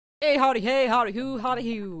Hey, howdy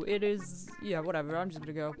hoo. It is, yeah, whatever. I'm just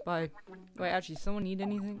gonna go. Bye. Wait, actually, someone need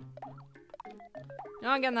anything?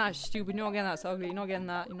 You're not getting that, stupid. You're not getting that, it's ugly. You're not getting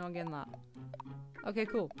that. You're not getting that. Okay,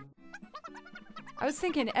 cool. I was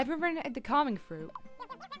thinking, everyone had the calming fruit.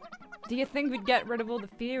 Do you think we'd get rid of all the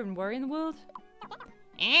fear and worry in the world?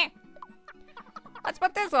 Eh? Let's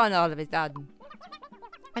put this on all of a sudden.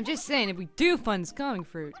 I'm just saying, if we do find this calming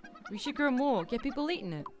fruit, we should grow more, get people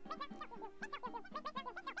eating it.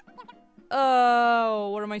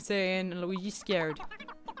 Oh, what am I saying? Luigi's scared.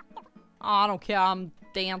 Oh, I don't care, I'm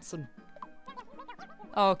dancing.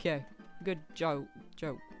 Okay, good joke,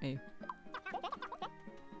 hey.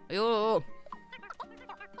 Oh,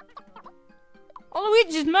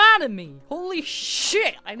 Luigi's mad at me! Holy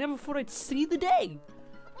shit! I never thought I'd see the day!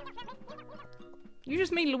 You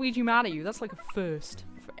just made Luigi mad at you, that's like a first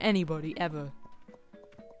for anybody, ever.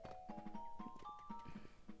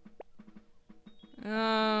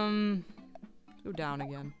 Go down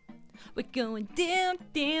again. We're going down,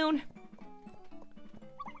 down.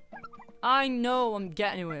 I know I'm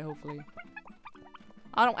getting to it, hopefully.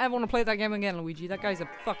 I don't ever want to play that game again, Luigi. That guy's a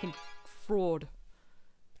fucking fraud.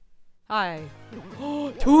 Hi.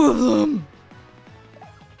 Two of them!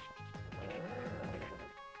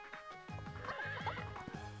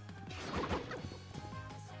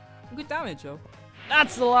 Good damage, though.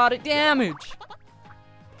 That's a lot of damage!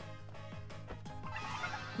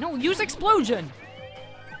 No, use explosion!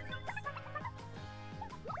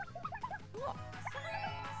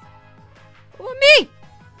 Oh, me!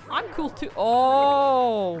 I'm cool too.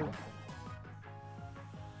 Oh!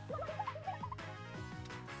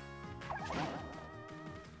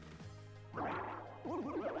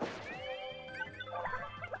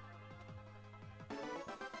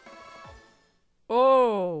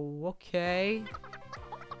 Oh, okay.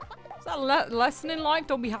 Is that a lesson in life?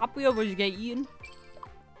 Don't be happy over you get eaten.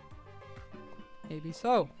 Maybe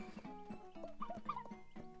so.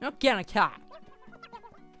 You're not getting a cat.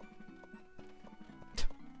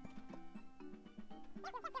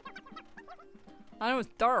 I know it's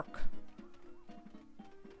dark.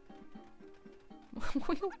 Where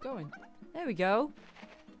are you going? There we go.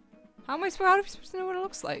 How are we supposed to know what it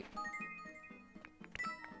looks like?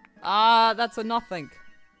 Ah, that's a nothing.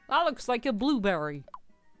 That looks like a blueberry.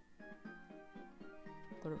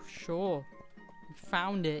 But sure. We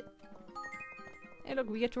found it. Hey look,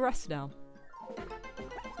 we get to rest now.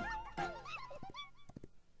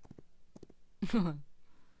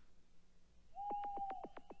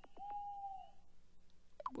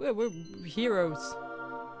 We're heroes.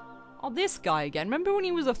 Oh, this guy again. Remember when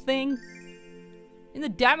he was a thing? In the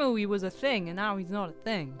demo he was a thing, and now he's not a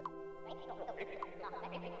thing.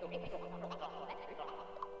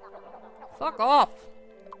 Fuck off!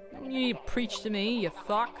 You preach to me, you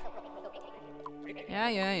fuck. Yeah,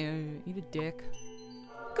 eat a dick.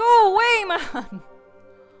 Go away, man!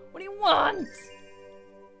 What do you want?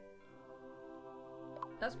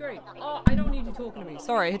 That's great. Oh, I don't need you talking to me.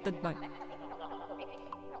 Sorry, I hit the mic.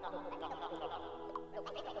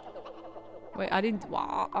 Wait, I didn't.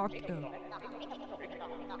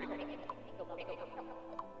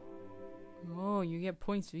 Oh, you get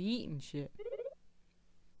points for eating shit.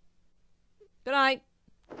 Good night.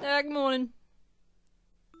 Good morning.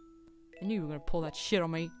 I knew you were gonna pull that shit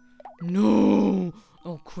on me. No!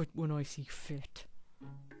 I'll quit when I see fit.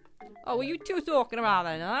 Oh, what are you two talking about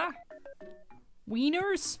then, huh?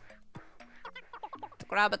 Wieners?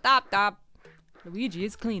 Grab a top. Luigi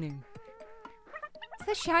is cleaning. Is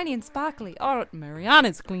this shiny and sparkly? Oh,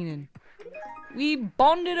 Marianne's cleaning. We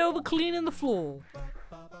bonded over cleaning the floor.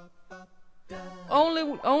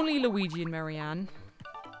 Only Luigi and Marianne.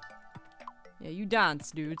 Yeah, you dance,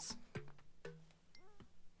 dudes.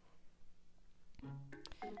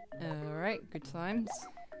 Alright, good times.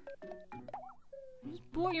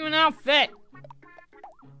 Just bought you an outfit!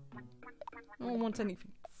 No one wants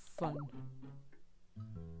anything fun.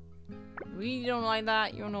 We don't like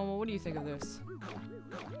that, you're normal. What do you think of this?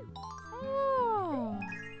 Oh,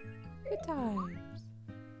 good times.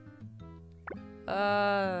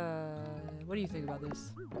 What do you think about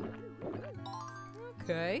this?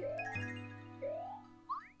 Okay.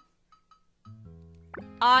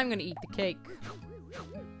 I'm gonna eat the cake.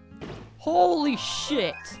 Holy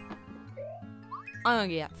shit! I'm gonna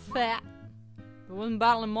get fat. If I wasn't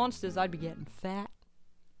battling monsters, I'd be getting fat.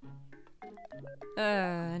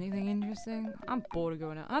 Anything interesting? I'm bored of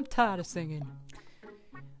going out. I'm tired of singing.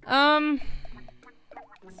 Let's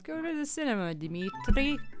go to the cinema,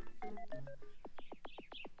 Dimitri.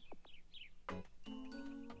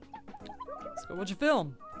 Let's go watch a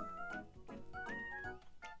film.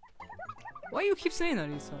 Why do you keep saying that,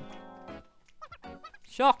 Lisa?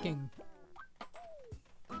 Shocking.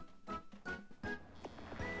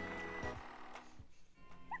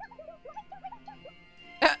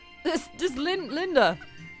 This Linda.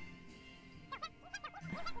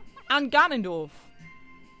 And Ganondorf.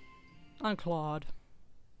 And Claude.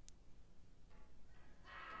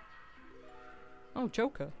 Oh,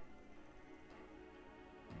 Joker.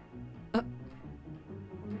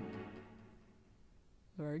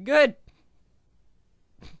 Very good.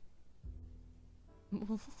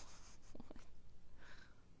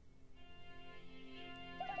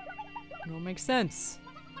 No, makes sense.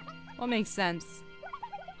 What makes sense?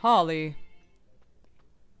 Holly.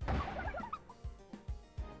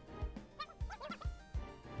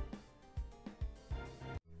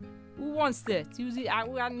 Who wants this? Who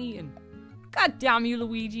hasn't eaten? God damn you,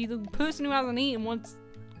 Luigi. The person who hasn't eaten wants...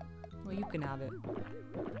 Well, you can have it.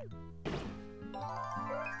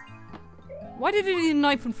 Why did it need a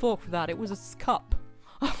knife and fork for that? It was a cup.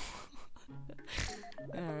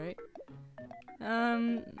 Alright.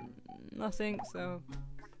 Nothing, so...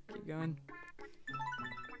 Keep going.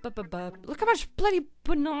 Look how much bloody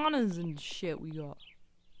bananas and shit we got.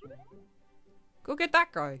 Go get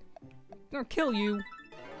that guy. I'm gonna kill you.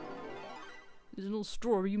 There's a little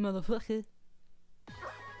strawberry motherfucker.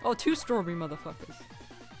 Oh, 2 strawberry motherfuckers.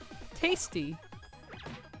 Tasty.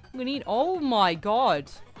 I'm gonna eat. Oh my god.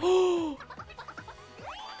 Oh.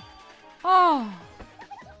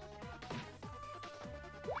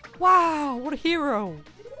 Wow, what a hero.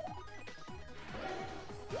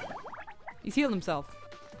 He's healed himself.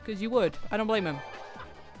 Because you would. I don't blame him.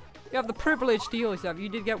 You have the privilege to heal yourself. You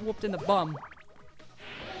did get whooped in the bum.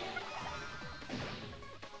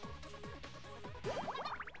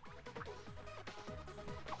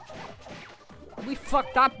 We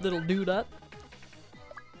fucked that little dude up.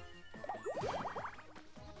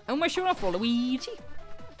 Who am I shooting up for? Luigi?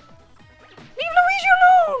 Leave Luigi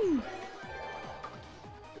alone!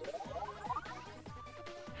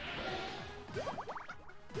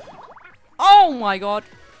 Oh my god.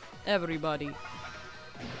 Everybody.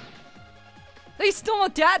 He's still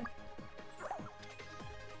not dead!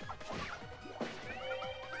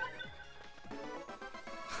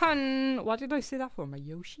 Hun, what did I say that for? My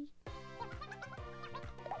Yoshi?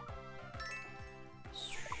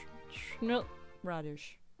 No,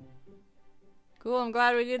 radish. Cool, I'm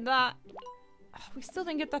glad we did that. We still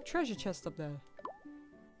didn't get that treasure chest up there.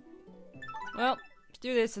 Well, let's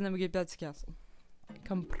do this and then we get back to castle.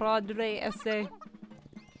 Compadre ese.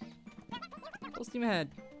 Full steam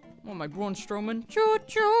ahead. Oh, my Braun Strowman. Choo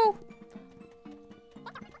choo!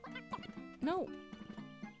 No.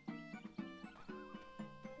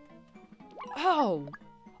 Oh!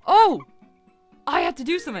 Oh! I had to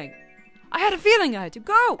do something! I had a feeling I had to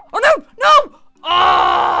go! Oh no! No!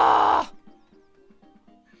 Ah!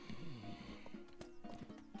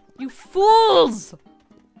 You fools!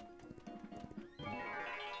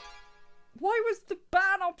 Why was the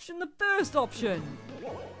bad option the first option?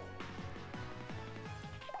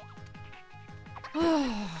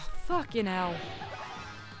 Fucking hell.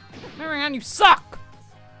 Marianne, you suck!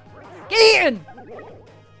 Get in!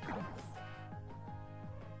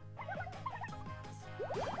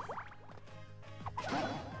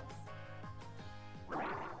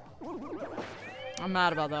 I'm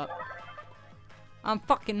mad about that. I'm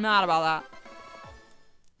fucking mad about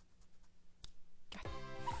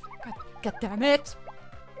that. God damn it!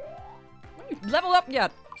 Why don't you level up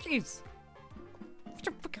yet? Jeez.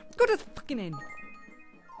 Go to the fucking end.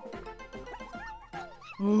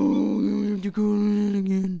 Oh, you have to go in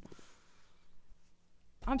again.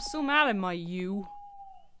 I'm so mad at my you.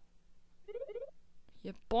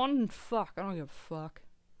 You bond fuck. I don't give a fuck.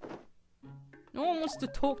 No one wants to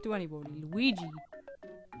talk to anybody. Luigi.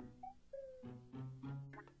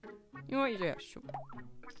 You know what? Yeah, sure.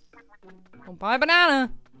 Don't buy a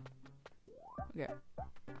banana. Okay.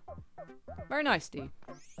 Very nice, D.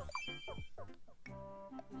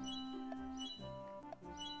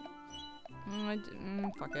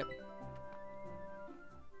 Fuck it.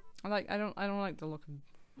 I don't like the look of...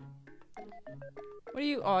 What do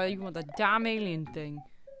you... Oh, you want the damn alien thing.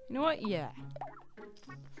 You know what? Yeah.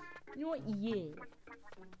 You know what? Yeah.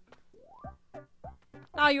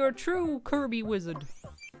 Ah, you're a true Kirby wizard.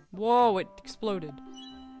 Whoa, it exploded.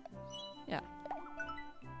 Yeah.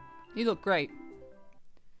 You look great.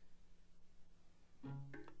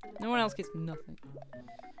 No one else gets nothing.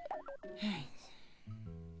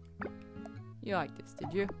 You like this,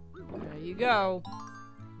 did you? There you go.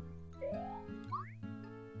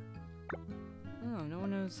 Oh, no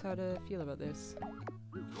one knows how to feel about this.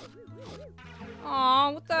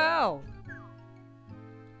 Aw, what the hell?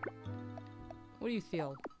 What do you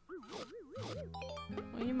feel?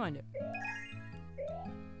 Well, you mind it.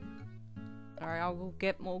 Alright, I'll go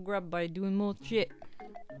get more grub by doing more shit.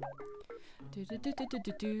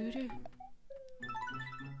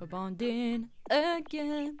 We're bonding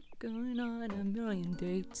again, going on a million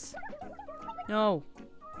dates. No,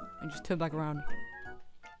 I just turned back around.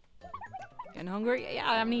 Getting hungry? Yeah,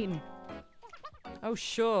 I'm eating. Oh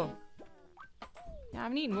sure. Yeah,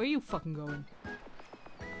 I'm eating. Where are you fucking going?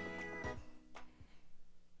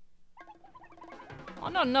 Oh,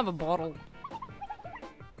 not another bottle.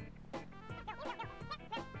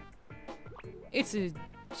 It's a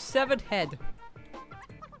severed head.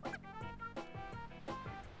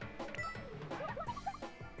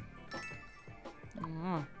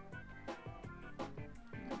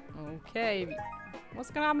 Okay,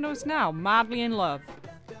 what's gonna happen to us now? Madly in love.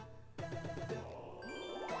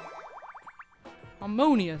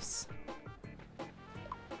 Harmonious.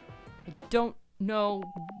 I don't know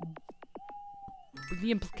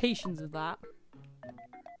the implications of that.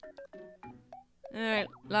 Alright,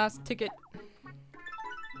 last ticket.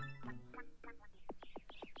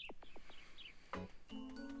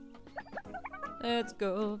 Let's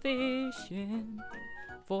go fishing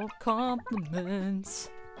for compliments.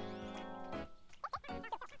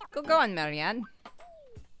 Go on, Marianne.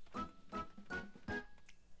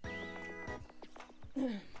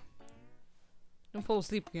 Don't fall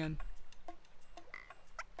asleep again.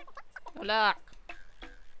 Hola.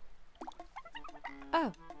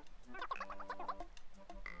 Oh.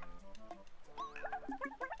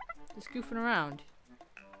 Just goofing around.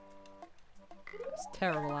 It's a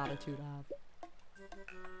terrible attitude to have.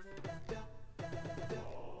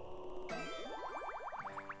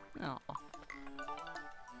 Oh.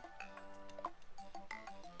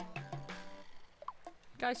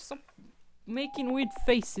 Guys, stop making weird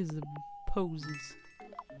faces and poses.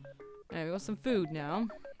 Alright, we got some food now.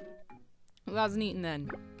 Who hasn't eaten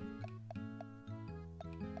then?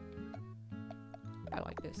 I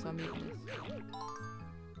like this, so I'm eating this.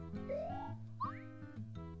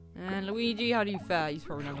 And Luigi, how do you fare? He's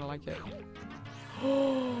probably not gonna like it.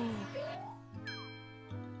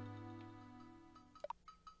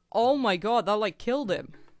 Oh my god, that like killed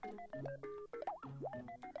him.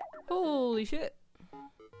 Holy shit.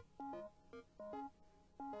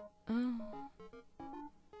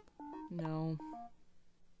 No.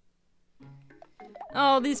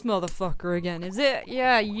 Oh, this motherfucker again, is it?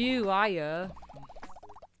 Yeah, you, I'm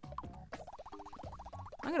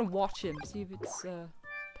gonna watch him, see if it's,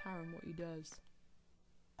 apparent what he does.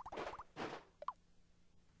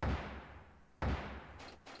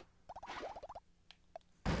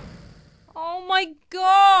 Oh my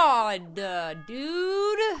god,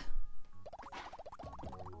 dude!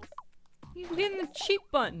 You hitting the cheat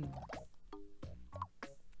button.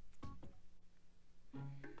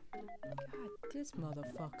 God, this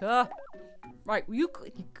motherfucker. Right, you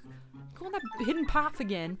go on that hidden path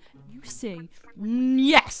again. You say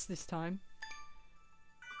yes this time.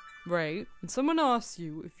 Right, and someone asks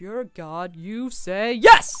you if you're a god, you say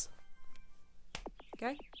yes!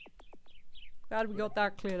 Okay? Glad we got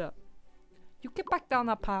that cleared up. You get back down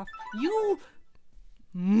that path. You...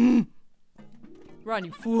 Run,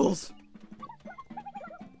 you fools!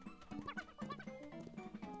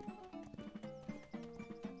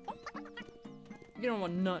 You don't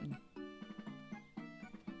want nothing.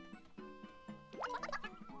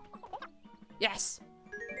 Yes!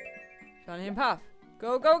 Down the hidden path.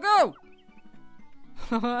 Go, go, go!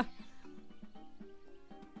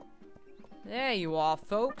 There you are,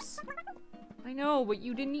 folks. I know, but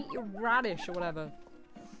you didn't eat your radish or whatever.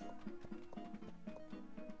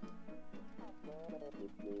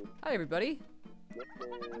 Hi, everybody.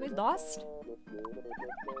 Are we lost?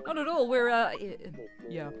 Not at all, we're,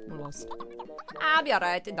 yeah, we're lost. I'll be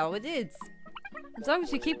alright, no it is. As long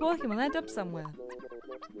as you keep working, we'll end up somewhere.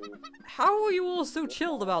 How are you all so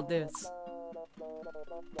chilled about this?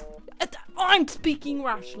 I'm speaking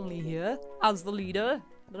rationally here, as the leader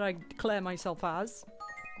that I declare myself as.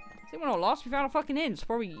 See, we're not lost, we found a fucking inn. It's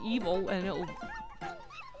probably evil, and it'll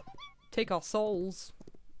take our souls.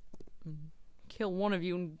 And kill one of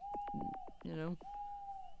you, and, you know.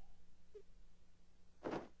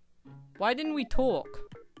 Why didn't we talk?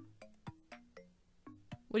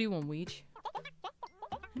 What do you want, Weech?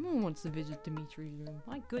 Everyone wants to visit Dimitri's room.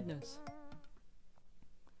 My goodness.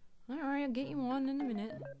 Alright, I'll get you one in a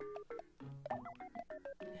minute.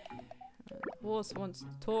 The horse wants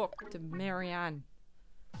to talk to Marianne.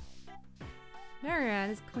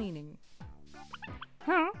 Marianne is cleaning.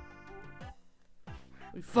 Huh?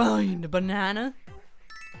 We find a banana.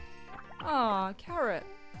 Aw, carrot.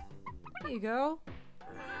 Here you go.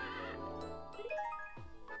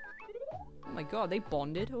 Oh my god, they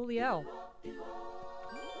bonded. Holy hell.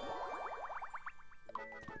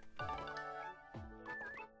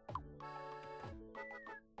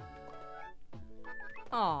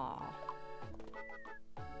 Aww.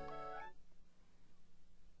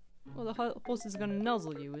 Well, the horse is gonna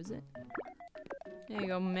nuzzle you, is it? There you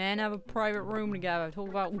go, man. Have a private room together. Talk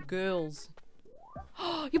about girls.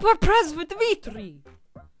 You brought presents for Dimitri!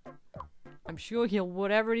 I'm sure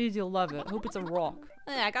whatever it is, you'll love it. Hope it's a rock.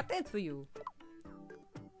 Hey, I got that for you.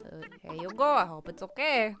 Here you go. I hope it's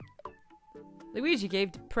okay. Luigi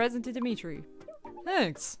gave the present to Dimitri.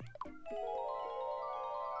 Thanks.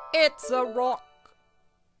 It's a rock.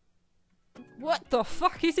 What the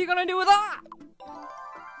fuck is he gonna do with that?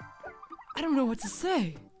 I don't know what to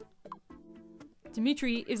say.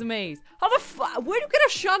 Dimitri is amazed. How the fuck? Where do you get a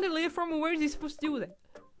chandelier from, and where is he supposed to do with it?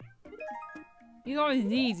 He's on his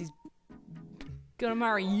knees. He's gonna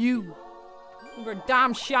marry you over a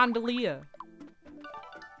damn chandelier.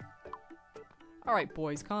 Alright,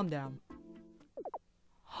 boys, calm down.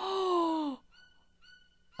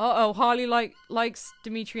 Uh-oh, Harley likes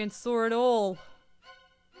Dimitri and Sora at all.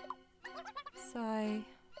 Sigh.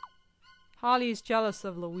 Harley is jealous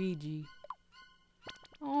of Luigi.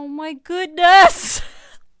 Oh my goodness!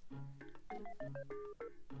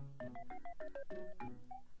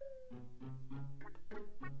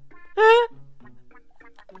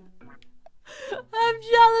 I'm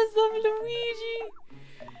jealous of Luigi!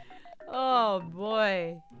 Oh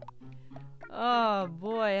boy. Oh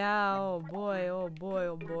boy, oh boy, oh boy,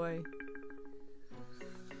 oh boy.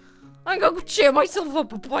 I'm gonna cheer myself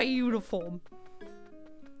up in my uniform.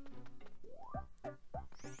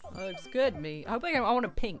 That looks good, me. I hope I want a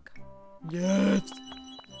pink. Yes!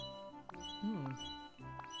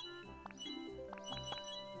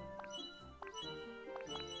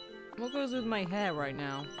 What goes with my hair right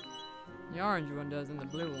now? The orange one does and the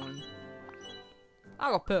blue one.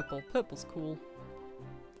 I'll go purple. Purple's cool.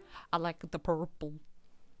 I like the purple.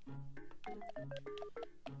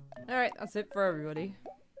 Alright, that's it for everybody.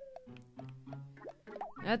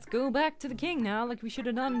 Let's go back to the king now, like we should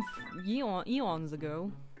have done eons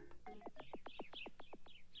ago.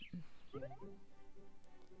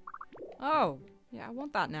 Oh, yeah, I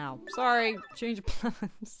want that now. Sorry, change of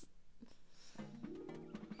plans.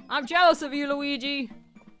 I'm jealous of you, Luigi.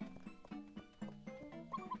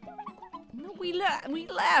 No, we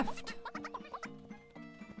left.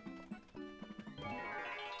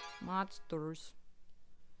 Monsters.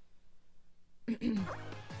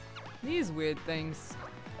 These weird things.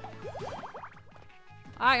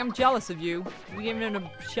 I'm jealous of you. We giving him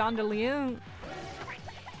a chandelier.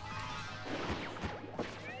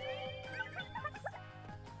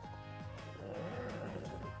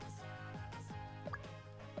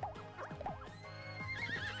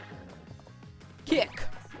 Kick.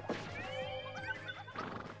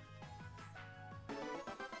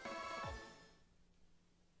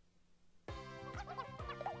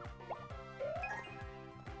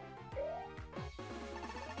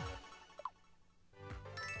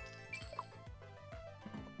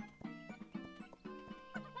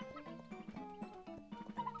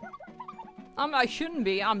 I shouldn't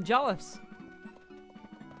be. I'm jealous.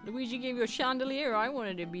 Luigi gave you a chandelier. I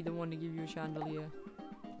wanted to be the one to give you a chandelier.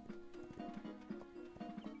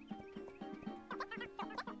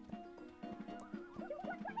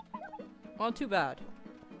 Well, too bad.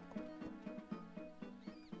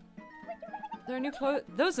 There are new clothes.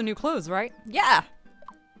 Those are new clothes, right? Yeah!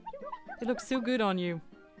 They look so good on you.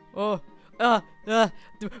 Oh,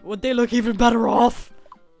 would they look even better off?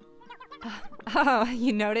 Oh,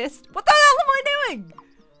 you noticed? What the hell am I doing?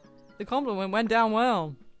 The compliment went down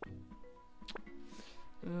well.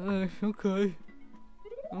 Okay.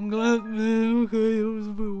 I'm glad. Okay, it was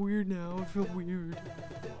a bit weird now. I feel weird.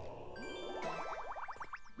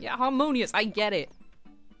 Yeah, harmonious. I get it.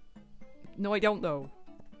 No, I don't though.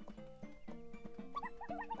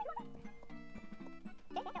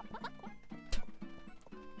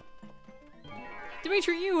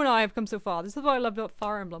 Dimitri, you and I have come so far. This is what I loved about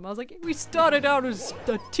Fire Emblem. I was like, we started out as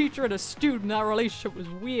a teacher and a student. Our relationship was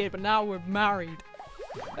weird, but now we're married.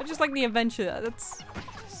 I just like the adventure. That's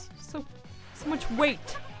so much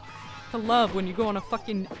weight to love when you go on a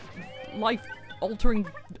fucking life-altering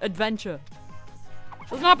adventure.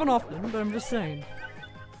 Doesn't happen often, but I'm just saying.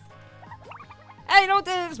 Hey, no,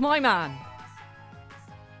 this is my man.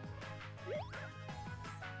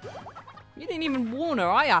 You didn't even warn her.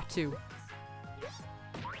 I had to.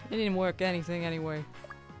 It didn't work anything anyway.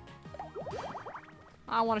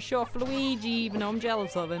 I want to show off Luigi, even though I'm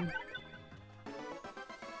jealous of him.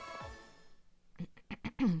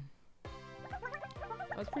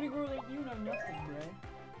 That's pretty cool that you know nothing, bro.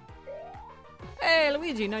 Hey,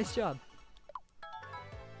 Luigi, nice job.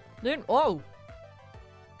 Then, oh.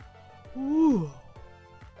 Ooh.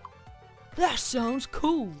 That sounds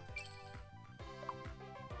cool.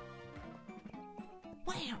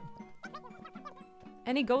 Wham.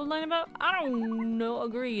 Any gold line about? I don't know.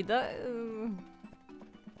 Agreed. That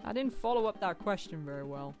I didn't follow up that question very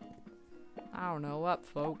well. I don't know. Up,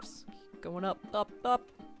 folks. Going up, up, up.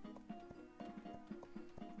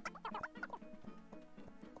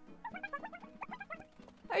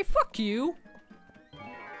 Hey, fuck you.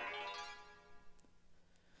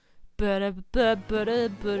 Holy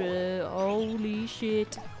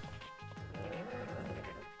shit.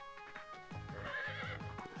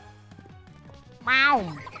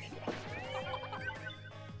 Wow.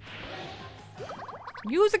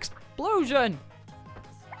 Use explosion.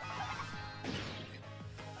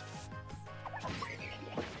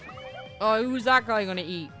 Oh, who's that guy gonna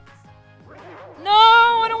eat? No,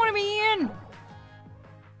 I don't want to be in.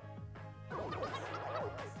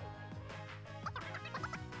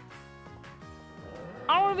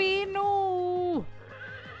 I don't want to be in. No.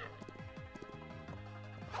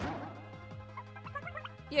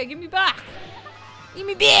 Yeah, give me back. Give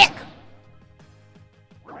me back.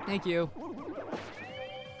 Thank you.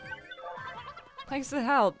 Thanks for the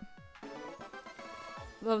help.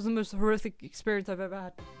 That was the most horrific experience I've ever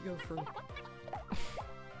had to go through.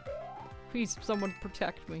 Please, someone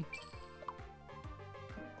protect me.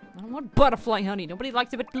 I don't want butterfly honey. Nobody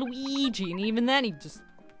likes it but Luigi, and even then he just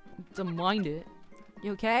doesn't mind it.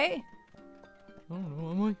 You okay? I don't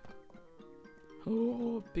know, am I?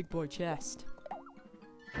 Oh, big boy chest.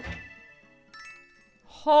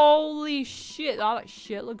 Holy shit, that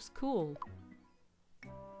shit looks cool.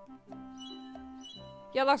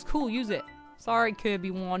 Yeah, that's cool, use it. Sorry,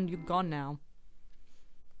 Kirby 1, you're gone now.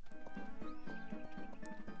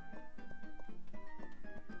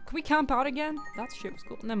 Can we camp out again? That shit was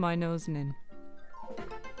cool. Never mind, no, it's an inn.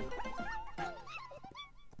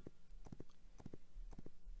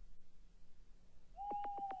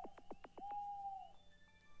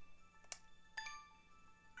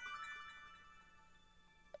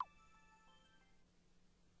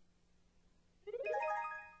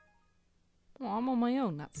 Oh, I'm on my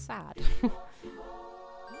own, that's sad.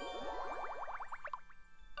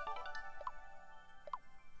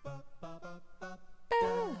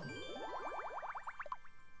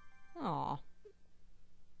 Aw.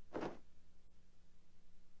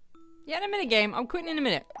 Yeah, in a minute, game. I'm quitting in a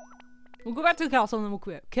minute. We'll go back to the castle and then we'll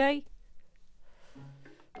quit, okay?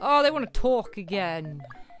 Oh, they want to talk again.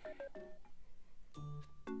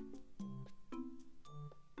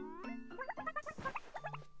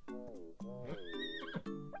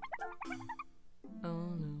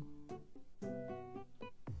 Oh no.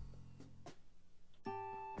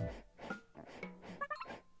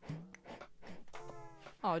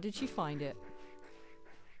 Oh, did she find it?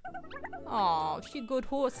 Oh, she a good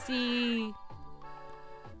horsey.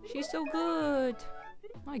 She's so good.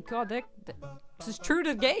 My god, this is true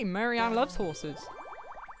to the game. Marianne loves horses.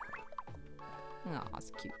 Oh,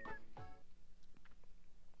 that's cute.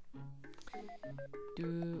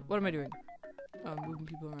 What am I doing? Oh, I'm moving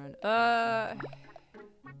people around.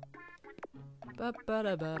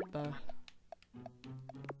 Ba-ba-da-ba-ba.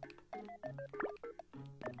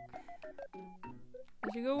 I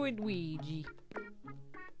should go with Luigi.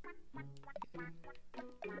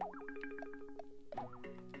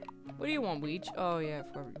 What do you want, Luigi? Oh yeah, I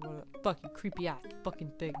forgot what a fucking creepy ass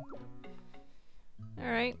fucking thing.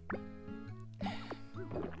 Alright.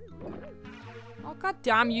 Oh god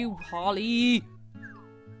damn you, Holly!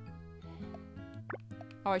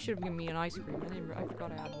 Oh, I should have given me an ice cream. I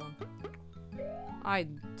forgot I had one. I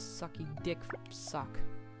sucky dick suck.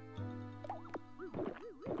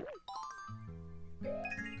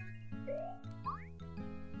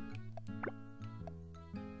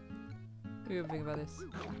 What do you think about this?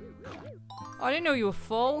 Oh, I didn't know you were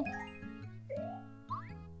full.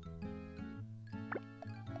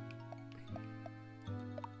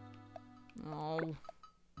 Oh.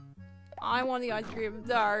 I want the ice cream,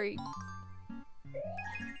 sorry.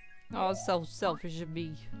 Oh, so selfish of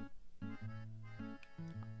me.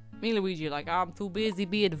 Me and Luigi are like, I'm too busy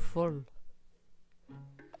being full.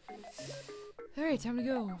 Alright, time to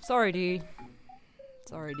go. Sorry, D.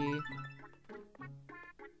 Sorry, D.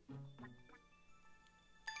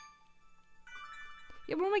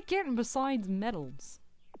 Yeah, what am I getting besides medals?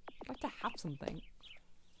 I'd like to have something.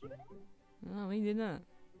 Oh, we did that.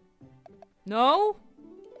 No?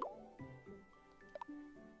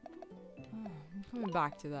 Oh, I'm coming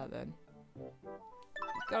back to that then.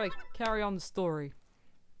 Gotta carry on the story.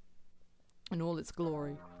 In all its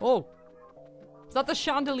glory. Oh! Is that the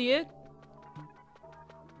chandelier?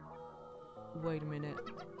 Wait a minute.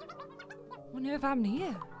 What on earth happened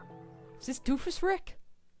here? Is this Doofus Rick?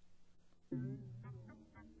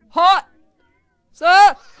 Hot!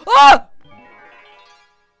 Sir! Ah!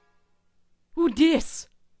 Who dis?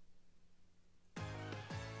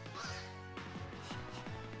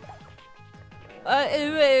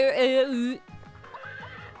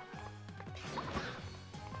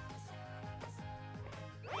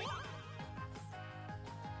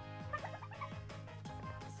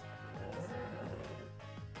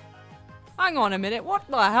 Hang on a minute, what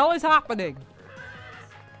the hell is happening?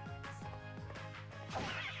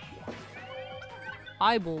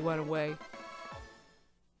 Eyeball went away.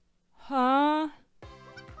 Huh?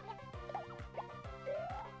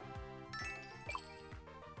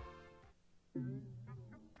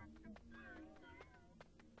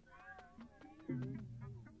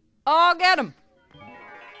 Oh, get him!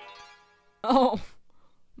 Oh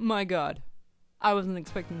my god. I wasn't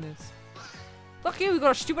expecting this. Look here, we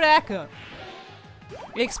got a stupid haircut.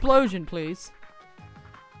 Explosion, please.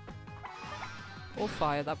 Or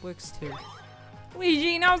fire, that works too.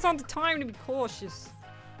 Luigi, now's not the time to be cautious.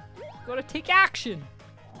 Gotta take action.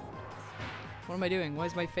 What am I doing? Why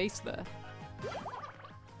is my face there?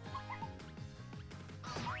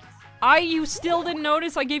 You still didn't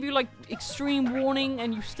notice? I gave you like extreme warning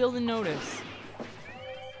and you still didn't notice.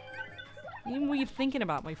 What were you thinking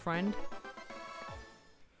about, my friend?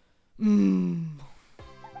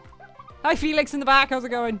 Hi Felix in the back, how's it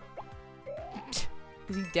going?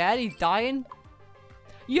 Is he dead? He's dying?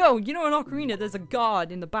 Yo, you know in Ocarina there's a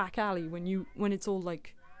guard in the back alley when it's all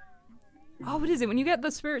like... Oh, what is it? When you get the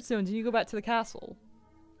spirit stones and you go back to the castle.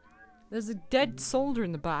 There's a dead soldier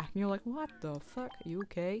in the back and you're like, what the fuck? Are you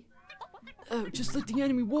okay? Oh, just let the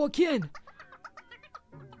enemy walk in!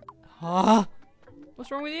 Huh? What's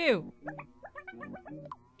wrong with you?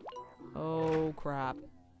 Oh crap.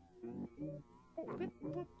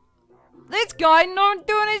 This guy not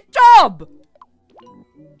doing his job!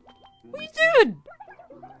 What are you doing?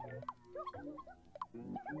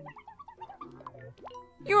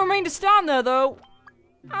 You remain to stand there though.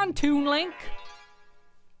 And Toon Link.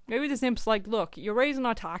 Maybe this imp's like, look, you're raising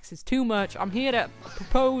our taxes too much. I'm here to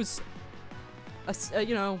propose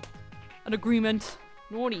you know, an agreement.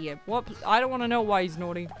 Naughty. What? I don't want to know why he's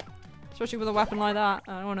naughty. Especially with a weapon like that.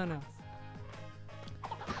 I don't want to know.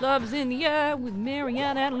 Love's in the air with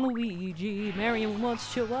Marianne and Luigi. Marianne wants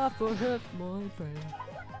to show off for her boyfriend.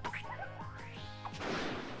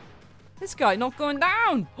 This guy not going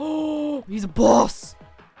down. Oh, he's a boss.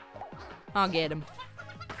 I'll get him.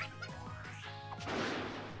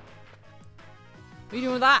 What are you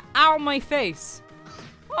doing with that? Ow, my face.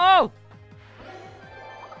 Oh!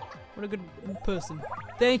 What a good person.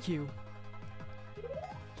 Thank you.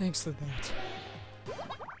 Thanks for that.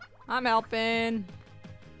 I'm helping.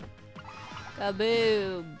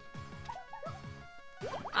 Kaboom.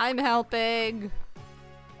 I'm helping.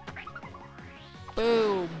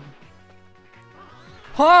 Boom.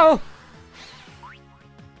 Oh!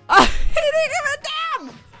 He didn't give a damn!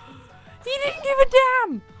 He didn't give a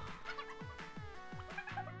damn!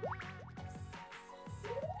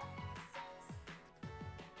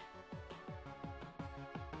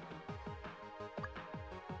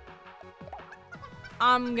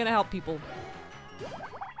 I'm gonna help people.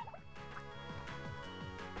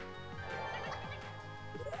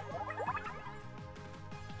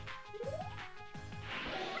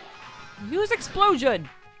 Use explosion!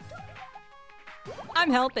 I'm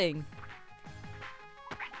helping.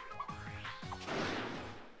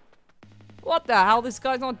 What the hell? This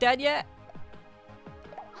guy's not dead yet?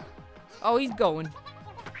 Oh, he's going.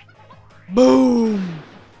 Boom!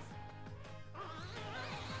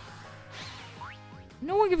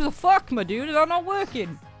 No one gives a fuck, my dude. I'm not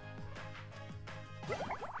working.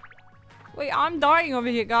 Wait, I'm dying over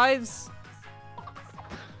here, guys.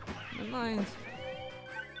 Nice.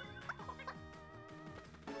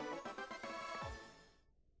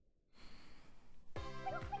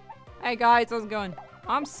 Hey guys, how's it going?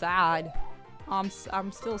 I'm sad. I'm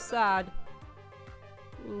still sad.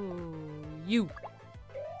 Ooh, you.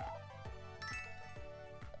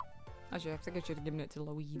 Actually, I think I should have given it to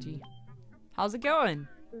Luigi. How's it going?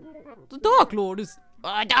 The Dark Lord is...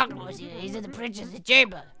 Dark Lord, he's in the princess's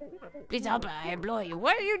chamber. Please help her, I implore you.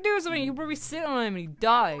 Why do you do something? You probably sit on him and he'd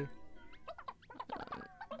die.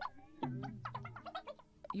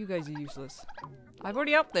 You guys are useless. I've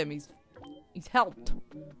already helped him. He's helped.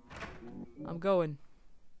 I'm going.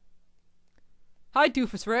 Hi,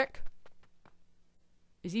 Doofus Rick.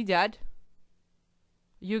 Is he dead?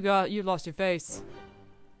 You lost your face.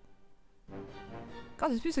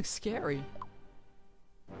 God, this music's scary.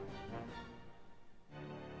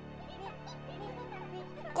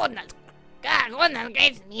 goodness. God, goodness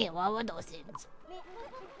gracious me. What were those things?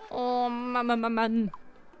 Oh, man.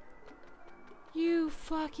 You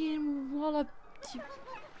fucking wallop.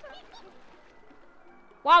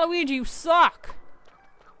 Waluigi, you suck!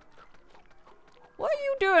 What are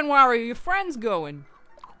you doing, Wario? Your friend's going.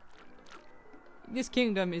 This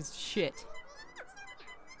kingdom is shit.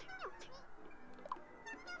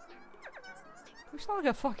 Looks like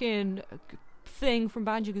a fucking thing from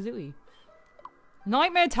Banjo-Kazooie.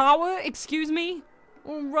 Nightmare Tower? Excuse me?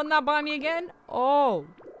 Run that by me again? Oh.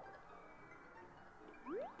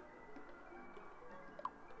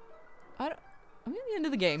 I'm at the end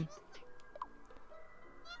of the game.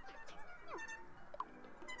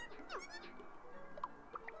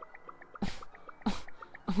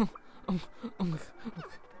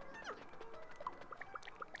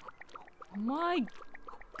 My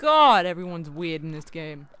God, everyone's weird in this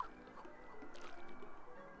game.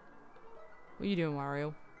 What are you doing,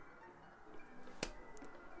 Wario?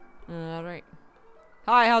 Alright.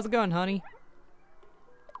 Hi, how's it going, honey?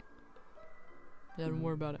 Yeah, don't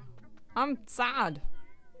worry about it. I'm sad.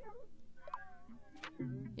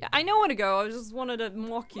 Yeah, I know where to go. I just wanted to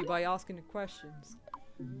mock you by asking the questions.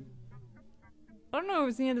 I don't know if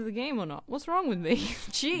it's the end of the game or not. What's wrong with me?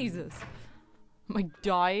 Jesus. Am I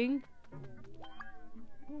dying?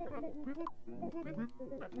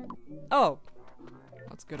 Oh.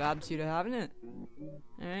 That's a good attitude to have, isn't it?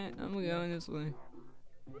 Alright, I'm going this way.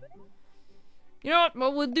 You know what?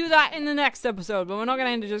 Well, we'll do that in the next episode, but we're not gonna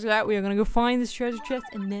end it just like that. We are gonna go find this treasure chest,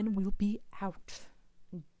 and then we'll be out.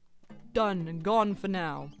 Done and gone for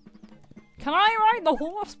now. Can I ride the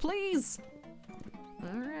horse, please?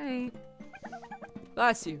 Alright.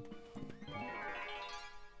 Bless you.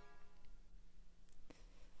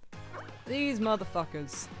 These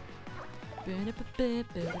motherfuckers. Yeah,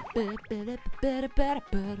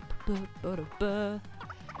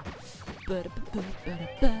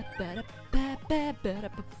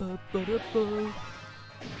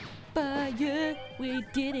 we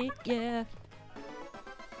did it, yeah.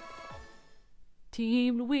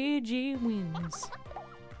 Team Luigi wins.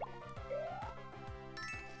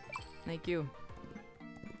 Thank you.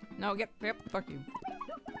 No, yep, fuck you.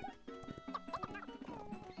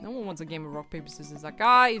 No one wants a game of rock, paper, scissors. That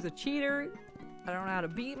guy, he's a cheater. I don't know how to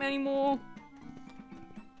beat him anymore.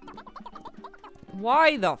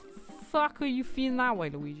 Why the fuck are you feeling that way,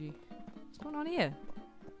 Luigi? What's going on here?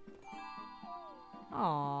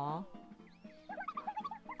 Aww.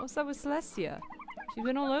 What's up with Celestia? She's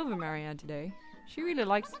been all over Marianne today. She really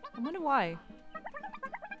likes... I wonder why.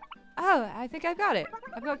 Oh, I think I got it.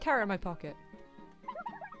 I've got a carrot in my pocket.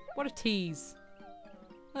 What a tease.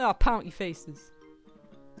 Oh, pouty faces.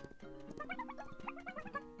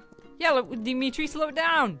 Yeah, look, Dimitri, slow it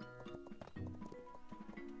down.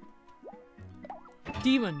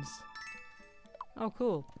 Demons. Oh,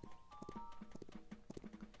 cool.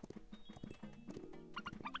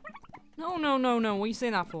 No. What are you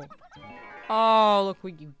saying that for? Oh, look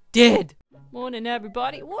what you did. Morning,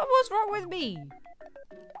 everybody. What's wrong with me?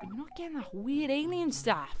 I'm not getting that weird alien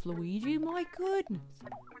stuff, Luigi. My goodness.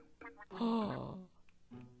 Oh.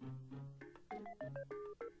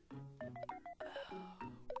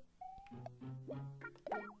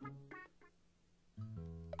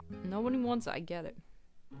 Nobody wants it, I get it.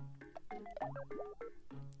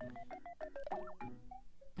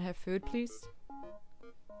 I have food, please?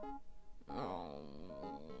 Oh,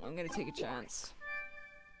 I'm gonna take a chance.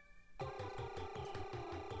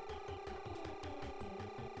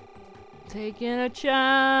 Taking a chance.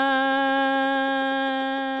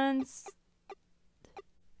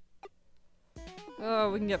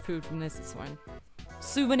 Oh, we can get food from this, it's fine.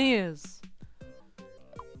 Souvenirs!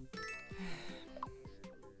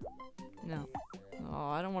 No. Oh,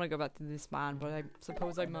 I don't want to go back to this man, but I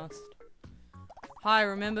suppose I must. Hi,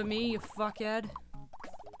 remember me, you fuckhead?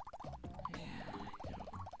 Yeah,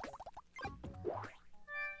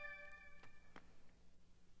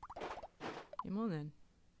 come on then.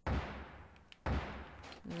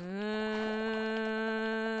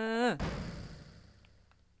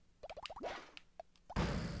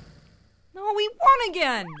 No, we won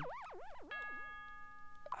again!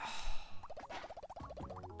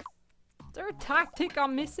 Is there a tactic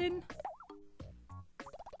I'm missing?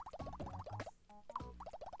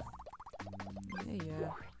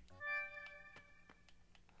 Yeah.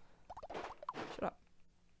 Shut up.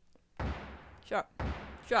 Shut up.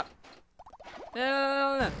 Shut up.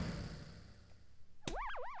 No.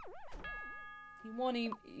 He won. He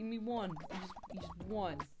won. He just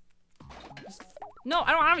won. No,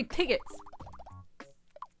 I don't have any tickets.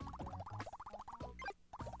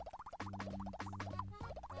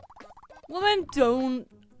 Well then don't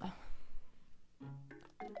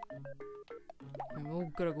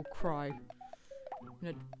I'm gonna go cry. In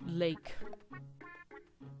a lake.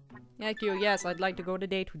 Thank you, yes, I'd like to go on a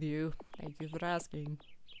date with you. Thank you for asking.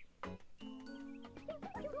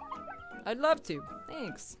 I'd love to.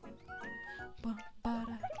 Thanks. I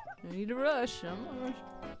need to rush. I'm not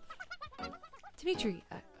rushing. Dimitri,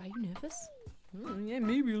 are you nervous? Yeah,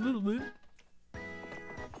 maybe a little bit.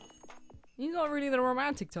 He's not really the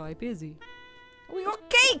romantic type, is he? Oh, we got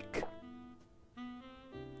cake!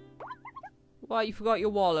 Why, you forgot your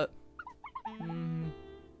wallet?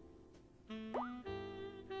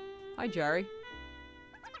 Hi, Jerry.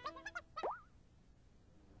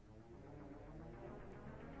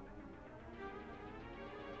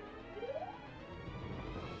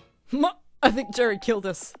 I think Jerry killed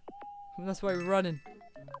us. That's why we're running.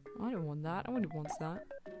 I don't want that. I wouldn't want that.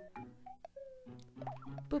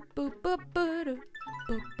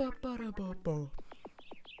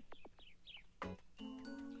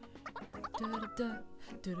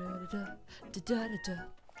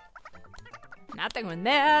 Nothing when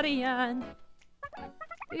they're young.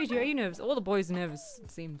 Usually, are you nervous? All the boys are nervous, it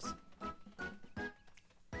seems.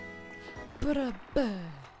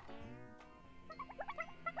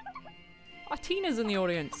 Oh, Tina's in the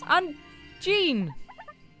audience. And Jean!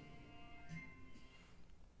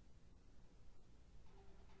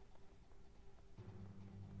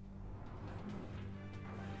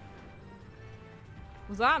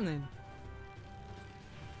 What's happening?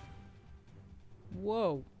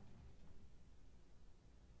 Whoa.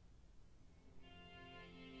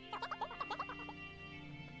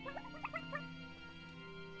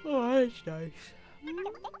 Oh, that's nice.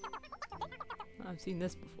 I've seen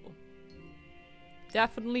this before.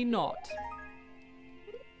 Definitely not.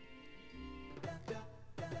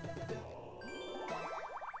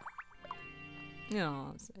 Oh,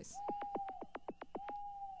 that's nice.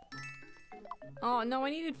 Oh, no, I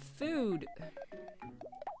needed food.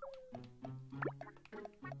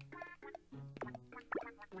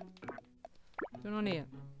 What's going on here?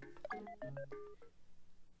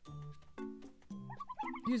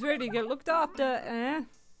 Who's ready to get looked after, eh?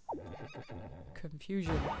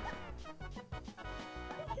 Confusion.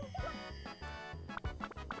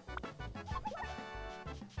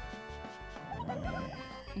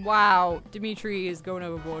 Wow, Dimitri is going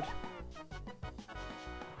overboard.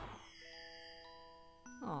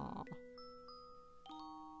 Aww.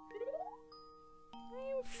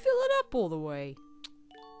 You fill it up all the way.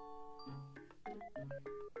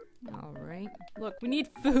 Alright. Look, we need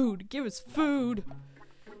food. Give us food.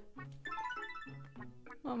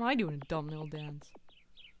 What am I doing? A dumb little dance.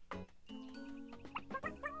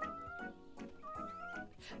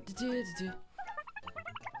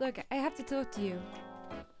 Look, I have to talk to you.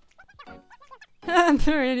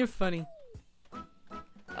 Very funny.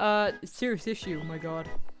 Serious issue, oh my god.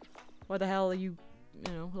 Why the hell are you,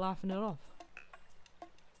 laughing it off?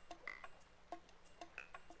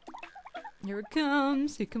 Here it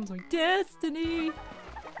comes my destiny.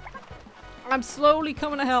 I'm slowly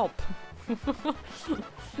coming to help.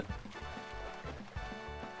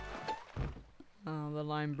 Oh, the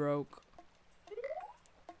line broke.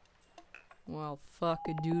 Well, fuck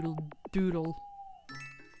a doodle.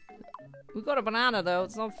 We got a banana though,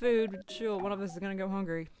 it's not food, but sure, one of us is gonna go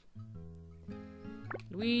hungry.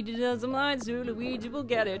 Luigi doesn't mind, so Luigi will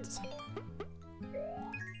get it.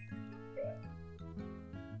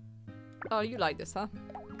 Oh, you like this, huh?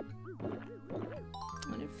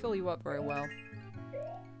 I didn't fill you up very well.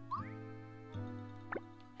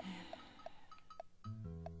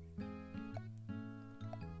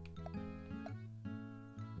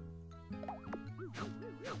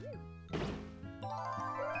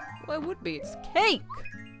 Well, it would be. It's cake!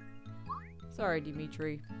 Sorry,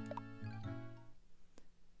 Dimitri.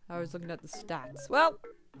 I was looking at the stats. Well,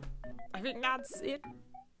 I think that's it.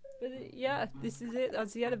 But yeah, this is it.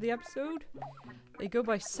 That's the end of the episode. They go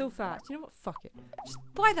by so fast. You know what? Fuck it. Just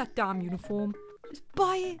buy that damn uniform. Just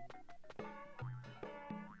buy it.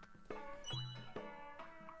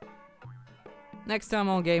 Next time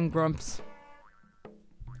on Game Grumps,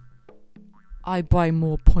 I buy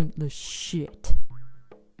more pointless shit.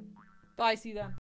 Bye, see you then.